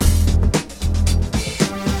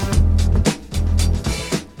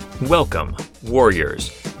Welcome,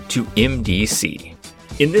 warriors, to MDC.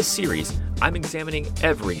 In this series, I'm examining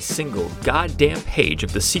every single goddamn page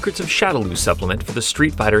of the Secrets of Shadaloo supplement for the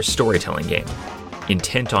Street Fighter storytelling game,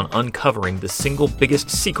 intent on uncovering the single biggest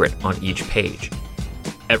secret on each page.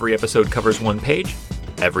 Every episode covers one page,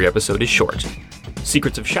 every episode is short.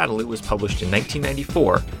 Secrets of Shadaloo was published in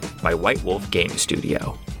 1994 by White Wolf Game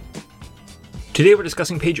Studio. Today we're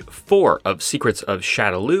discussing page 4 of Secrets of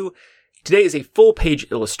Shadaloo. Today is a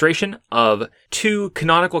full-page illustration of two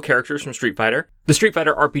canonical characters from Street Fighter. The Street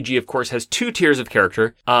Fighter RPG, of course, has two tiers of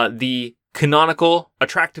character. The canonical,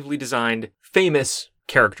 attractively designed, famous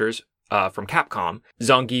characters from Capcom,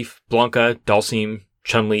 Zangief, Blanka, Dhalsim,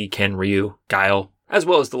 Chun-Li, Ken, Ryu, Guile, as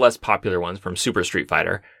well as the less popular ones from Super Street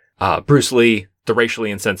Fighter. Bruce Lee, the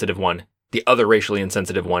racially insensitive one, the other racially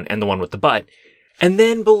insensitive one, and the one with the butt. And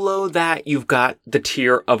then below that, you've got the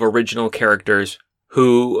tier of original characters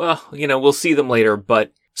who, we'll see them later,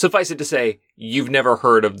 but suffice it to say, you've never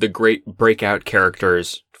heard of the great breakout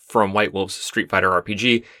characters from White Wolf's Street Fighter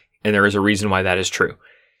RPG, and there is a reason why that is true.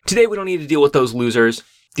 Today, we don't need to deal with those losers.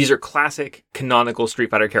 These are classic, canonical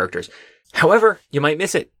Street Fighter characters. However, you might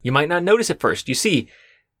miss it. You might not notice it first. You see,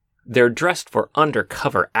 they're dressed for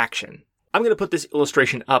undercover action. I'm going to put this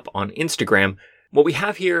illustration up on Instagram. What we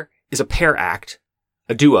have here is a pair act,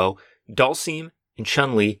 a duo, Dhalsim and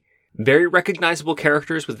Chun-Li, very recognizable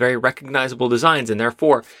characters with very recognizable designs, and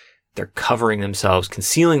therefore they're covering themselves,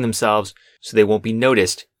 concealing themselves, so they won't be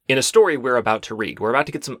noticed in a story we're about to read. We're about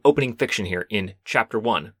to get some opening fiction here in Chapter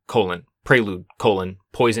 1, Prelude,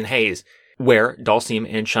 Poison Haze, where Dhalsim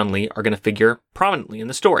and Chun-Li are going to figure prominently in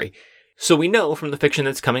the story. So we know from the fiction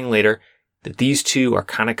that's coming later that these two are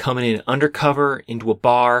kind of coming in undercover into a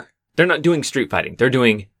bar. They're not doing street fighting. They're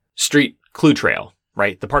doing street clue trail,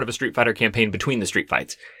 right? The part of a Street Fighter campaign between the street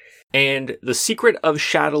fights. And the secret of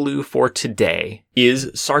Shadaloo for today is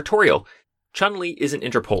sartorial. Chun-Li is an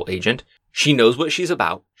Interpol agent. She knows what she's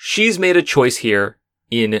about. She's made a choice here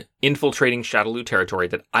in infiltrating Shadaloo territory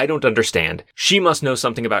that I don't understand. She must know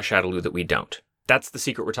something about Shadaloo that we don't. That's the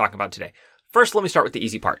secret we're talking about today. First, let me start with the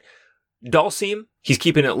easy part. Dhalsim, he's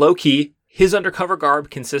keeping it low key. His undercover garb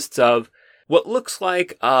consists of what looks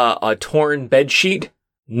like a torn bed sheet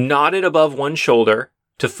knotted above one shoulder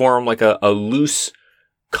to form like a loose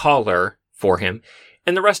collar for him,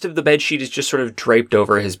 and the rest of the bed sheet is just sort of draped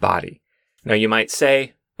over his body. Now you might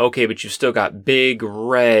say, okay, but you've still got big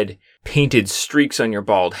red painted streaks on your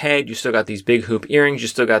bald head, you still got these big hoop earrings, you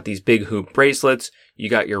still got these big hoop bracelets, you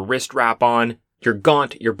got your wrist wrap on, you're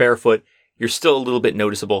gaunt, you're barefoot, you're still a little bit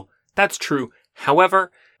noticeable. That's true.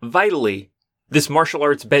 However, vitally, this martial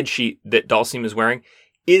arts bed sheet that Dhalsim is wearing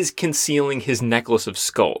is concealing his necklace of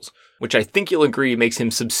skulls, which I think you'll agree makes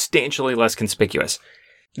him substantially less conspicuous.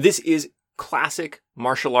 This is classic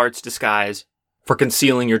martial arts disguise for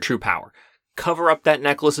concealing your true power. Cover up that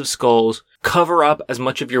necklace of skulls, cover up as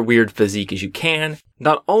much of your weird physique as you can.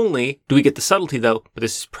 Not only do we get the subtlety though, but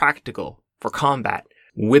this is practical for combat.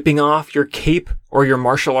 Whipping off your cape or your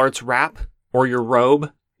martial arts wrap or your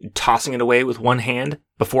robe, tossing it away with one hand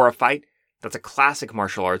before a fight, that's a classic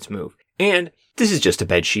martial arts move. And this is just a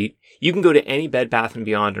bed sheet. You can go to any Bed Bath &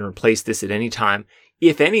 Beyond and replace this at any time.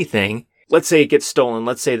 If anything, let's say it gets stolen.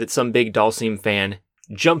 Let's say that some big Dhalsim fan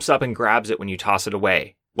jumps up and grabs it when you toss it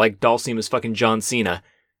away. Like Dhalsim is fucking John Cena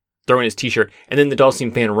throwing his t-shirt, and then the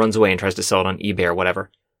Dhalsim fan runs away and tries to sell it on eBay or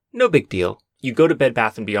whatever. No big deal. You go to Bed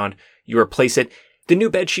Bath & Beyond, you replace it. The new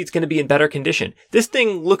bed sheet's going to be in better condition. This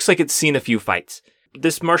thing looks like it's seen a few fights.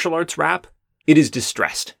 This martial arts wrap, it is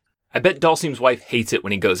distressed. I bet Dhalsim's wife hates it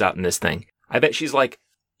when he goes out in this thing. I bet she's like,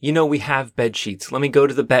 we have bed sheets. Let me go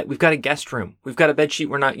to the bed. We've got a guest room. We've got a bed sheet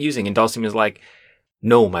we're not using. And Dhalsim is like,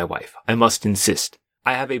 no, my wife, I must insist.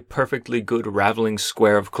 I have a perfectly good raveling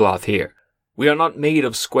square of cloth here. We are not made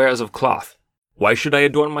of squares of cloth. Why should I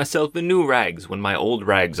adorn myself in new rags when my old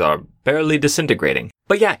rags are barely disintegrating?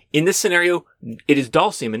 But yeah, in this scenario, it is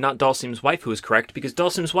Dhalsim and not Dhalsim's wife who is correct, because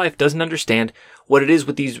Dhalsim's wife doesn't understand what it is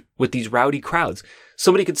with these rowdy crowds.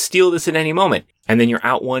 Somebody could steal this at any moment, and then you're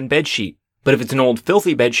out one bed sheet. But if it's an old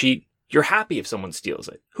filthy bed sheet, you're happy if someone steals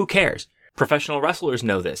it. Who cares? Professional wrestlers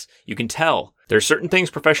know this. You can tell. There are certain things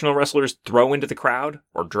professional wrestlers throw into the crowd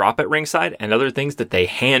or drop at ringside, and other things that they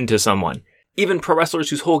hand to someone. Even pro wrestlers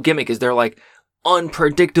whose whole gimmick is they're like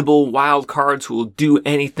unpredictable wild cards who will do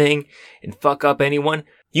anything and fuck up anyone.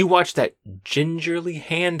 You watch that gingerly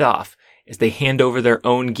hand off as they hand over their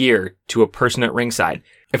own gear to a person at ringside.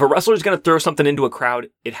 If a wrestler is going to throw something into a crowd,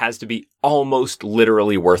 it has to be almost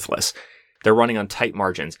literally worthless. They're running on tight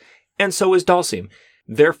margins. And so is Dhalsim.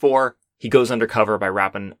 Therefore, he goes undercover by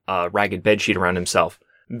wrapping a ragged bedsheet around himself.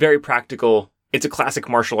 Very practical. It's a classic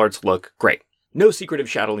martial arts look. Great. No secret of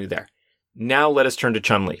Shadowloo there. Now let us turn to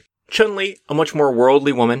Chun-Li. Chun-Li, a much more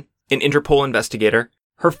worldly woman, an Interpol investigator.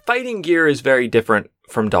 Her fighting gear is very different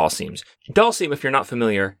from Dhalsim's. Dhalsim, if you're not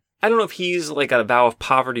familiar, I don't know if he's like a vow of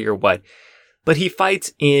poverty or what, but he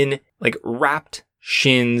fights in like wrapped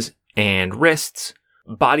shins and wrists,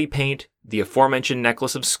 body paint, the aforementioned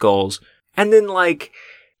necklace of skulls, and then like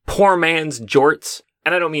poor man's jorts.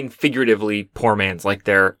 And I don't mean figuratively poor man's like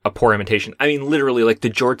they're a poor imitation. I mean literally like the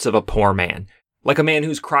jorts of a poor man. Like a man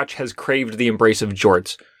whose crotch has craved the embrace of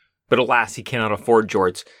jorts, but alas, he cannot afford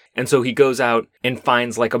jorts. And so he goes out and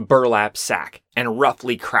finds like a burlap sack and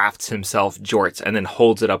roughly crafts himself jorts and then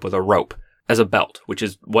holds it up with a rope as a belt, which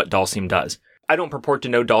is what Dhalsim does. I don't purport to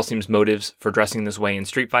know Dhalsim's motives for dressing this way in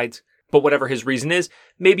street fights, but whatever his reason is,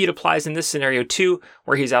 maybe it applies in this scenario too,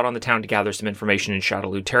 where he's out on the town to gather some information in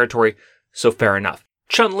Shadowloo territory, so fair enough.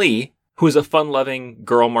 Chun-Li, who is a fun-loving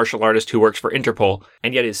girl martial artist who works for Interpol,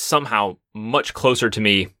 and yet is somehow much closer to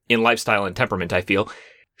me in lifestyle and temperament, I feel.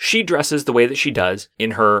 She dresses the way that she does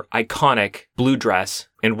in her iconic blue dress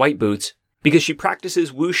and white boots because she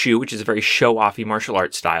practices wushu, which is a very show-offy martial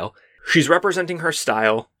arts style. She's representing her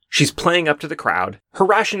style. She's playing up to the crowd. Her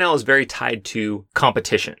rationale is very tied to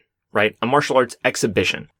competition, right? A martial arts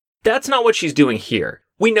exhibition. That's not what she's doing here.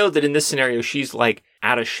 We know that in this scenario, she's like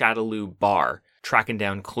at a Shadowloo bar tracking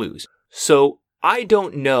down clues. So I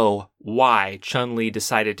don't know why Chun-Li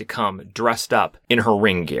decided to come dressed up in her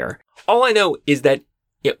ring gear. All I know is that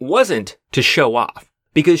it wasn't to show off,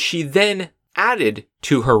 because she then added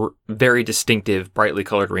to her very distinctive, brightly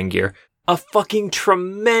colored ring gear a fucking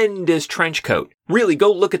tremendous trench coat. Really,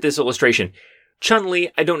 go look at this illustration.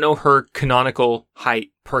 Chun-Li, I don't know her canonical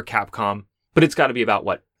height per Capcom, but it's got to be about,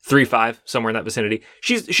 3'5", somewhere in that vicinity.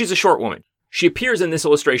 She's a short woman. She appears in this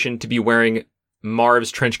illustration to be wearing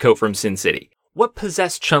Marv's trench coat from Sin City. What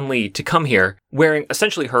possessed Chun-Li to come here wearing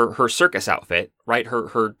essentially her circus outfit, right?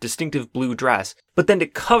 Her distinctive blue dress, but then to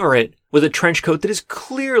cover it with a trench coat that is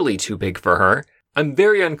clearly too big for her. I'm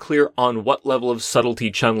very unclear on what level of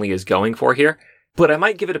subtlety Chun-Li is going for here, but I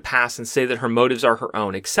might give it a pass and say that her motives are her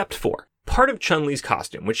own, except for part of Chun-Li's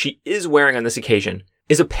costume, which she is wearing on this occasion,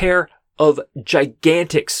 is a pair of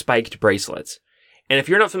gigantic spiked bracelets. And if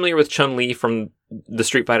you're not familiar with Chun-Li from the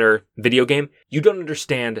Street Fighter video game, you don't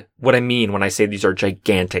understand what I mean when I say these are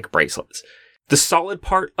gigantic bracelets. The solid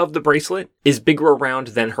part of the bracelet is bigger around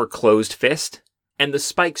than her closed fist, and the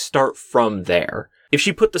spikes start from there. If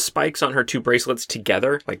she put the spikes on her two bracelets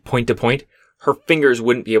together, like point to point, her fingers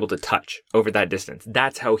wouldn't be able to touch over that distance.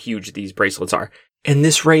 That's how huge these bracelets are. And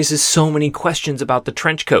this raises so many questions about the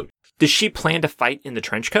trench coat. Does she plan to fight in the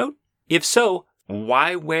trench coat? If so,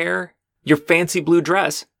 why wear your fancy blue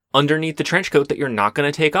dress underneath the trench coat that you're not going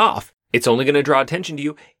to take off? It's only going to draw attention to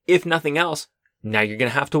you. If nothing else, now you're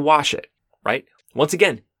going to have to wash it, right? Once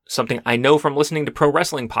again, something I know from listening to pro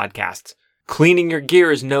wrestling podcasts. Cleaning your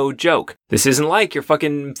gear is no joke. This isn't like your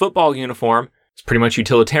fucking football uniform. It's pretty much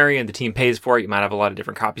utilitarian. The team pays for it. You might have a lot of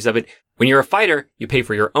different copies of it. When you're a fighter, you pay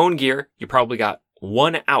for your own gear. You probably got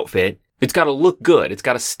one outfit. It's got to look good. It's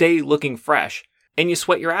got to stay looking fresh. And you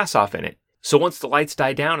sweat your ass off in it. So once the lights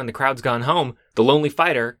die down and the crowd's gone home, the lonely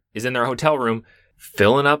fighter is in their hotel room,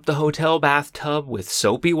 filling up the hotel bathtub with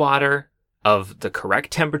soapy water of the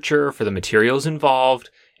correct temperature for the materials involved,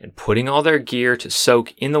 and putting all their gear to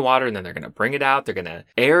soak in the water, and then they're going to bring it out. They're going to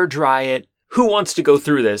air dry it. Who wants to go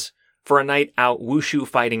through this for a night out wushu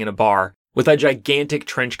fighting in a bar with a gigantic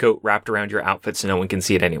trench coat wrapped around your outfit so no one can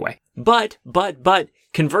see it anyway? But,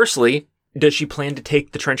 conversely, does she plan to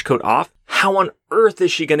take the trench coat off? How on earth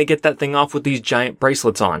is she going to get that thing off with these giant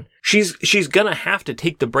bracelets on? She's going to have to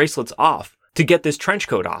take the bracelets off to get this trench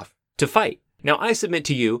coat off to fight. Now, I submit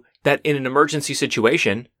to you that in an emergency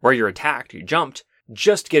situation where you're attacked, you jumped,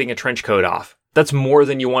 just getting a trench coat off, that's more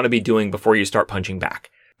than you want to be doing before you start punching back.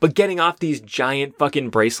 But getting off these giant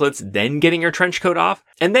fucking bracelets, then getting your trench coat off,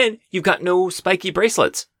 and then you've got no spiky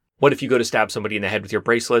bracelets. What if you go to stab somebody in the head with your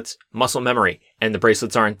bracelets, muscle memory, and the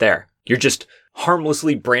bracelets aren't there? You're just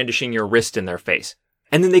harmlessly brandishing your wrist in their face.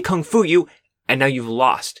 And then they kung fu you, and now you've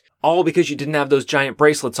lost. All because you didn't have those giant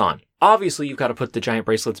bracelets on. Obviously, you've got to put the giant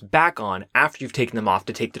bracelets back on after you've taken them off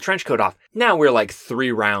to take the trench coat off. Now we're like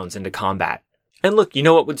 3 rounds into combat. And look, you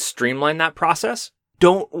know what would streamline that process?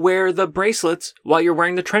 Don't wear the bracelets while you're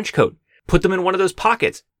wearing the trench coat. Put them in one of those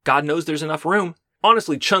pockets. God knows there's enough room.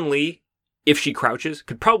 Honestly, Chun-Li, if she crouches,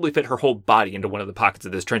 could probably fit her whole body into one of the pockets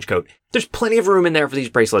of this trench coat. There's plenty of room in there for these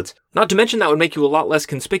bracelets. Not to mention that would make you a lot less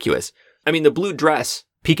conspicuous. I mean, the blue dress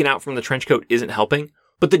peeking out from the trench coat isn't helping,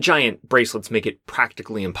 but the giant bracelets make it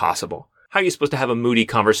practically impossible. How are you supposed to have a moody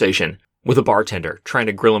conversation with a bartender trying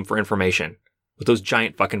to grill him for information with those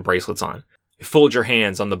giant fucking bracelets on? You fold your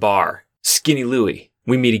hands on the bar Skinny Louie,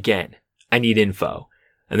 we meet again. I need info.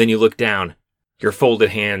 And then you look down. Your folded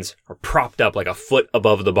hands are propped up like a foot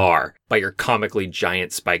above the bar by your comically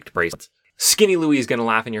giant spiked bracelets. Skinny Louie is going to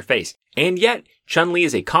laugh in your face. And yet, Chun-Li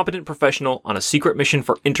is a competent professional on a secret mission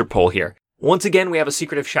for Interpol here. Once again, we have a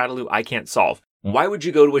secret of Shadaloo I can't solve. Why would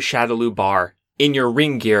you go to a Shadaloo bar in your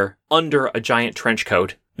ring gear under a giant trench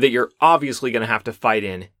coat that you're obviously going to have to fight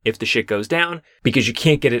in if the shit goes down because you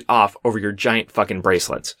can't get it off over your giant fucking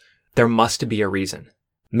bracelets? There must be a reason.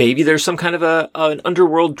 Maybe there's some kind of an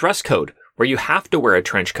underworld dress code where you have to wear a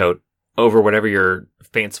trench coat over whatever your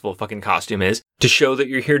fanciful fucking costume is to show that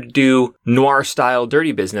you're here to do noir-style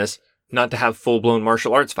dirty business, not to have full-blown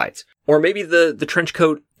martial arts fights. Or maybe the trench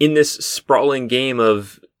coat in this sprawling game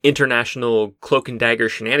of international cloak and dagger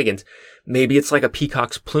shenanigans, maybe it's like a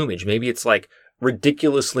peacock's plumage. Maybe it's like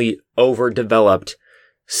ridiculously overdeveloped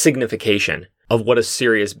signification of what a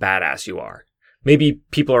serious badass you are. Maybe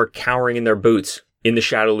people are cowering in their boots in the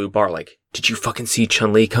Shadaloo bar like, did you fucking see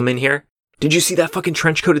Chun-Li come in here? Did you see that fucking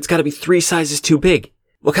trench coat? It's gotta be 3 sizes too big.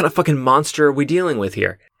 What kind of fucking monster are we dealing with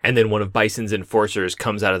here? And then one of Bison's enforcers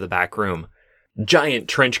comes out of the back room. Giant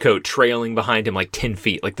trench coat trailing behind him like 10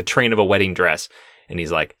 feet, like the train of a wedding dress. And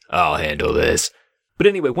he's like, I'll handle this. But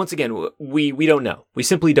anyway, once again, we don't know. We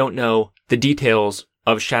simply don't know the details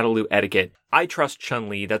of Shadaloo etiquette. I trust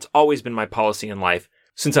Chun-Li. That's always been my policy in life.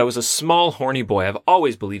 Since I was a small, horny boy, I've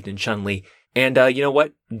always believed in Chun-Li. And you know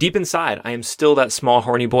what? Deep inside, I am still that small,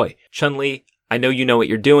 horny boy. Chun-Li, I know you know what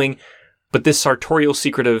you're doing, but this sartorial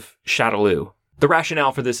secret of Shadaloo, the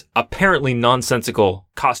rationale for this apparently nonsensical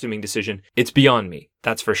costuming decision, it's beyond me.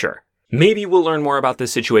 That's for sure. Maybe we'll learn more about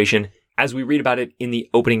this situation as we read about it in the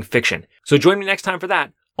opening fiction. So join me next time for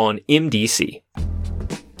that on MDC.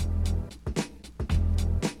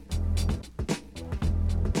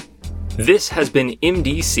 This has been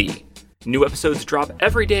MDC. New episodes drop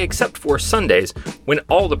every day except for Sundays, when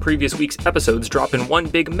all the previous week's episodes drop in one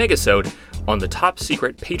big megasode on the top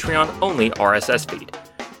secret Patreon-only RSS feed.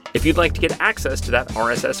 If you'd like to get access to that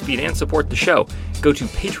RSS feed and support the show, go to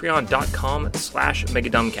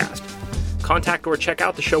patreon.com/megadumbcast. Contact or check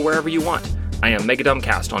out the show wherever you want. I am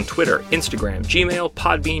Megadumbcast on Twitter, Instagram, Gmail,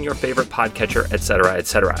 Podbean, your favorite podcatcher, etc.,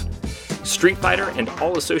 etc. Street Fighter and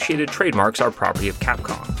all associated trademarks are property of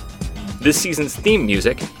Capcom. This season's theme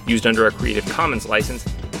music, used under a Creative Commons license,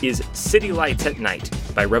 is City Lights at Night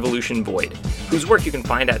by Revolution Void, whose work you can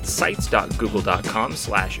find at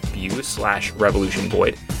sites.google.com/view/Revolution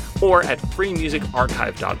Void or at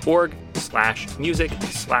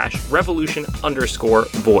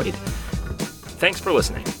freemusicarchive.org/music/revolution_void. Thanks for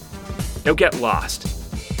listening. Now get lost.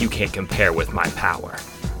 You can't compare with my power.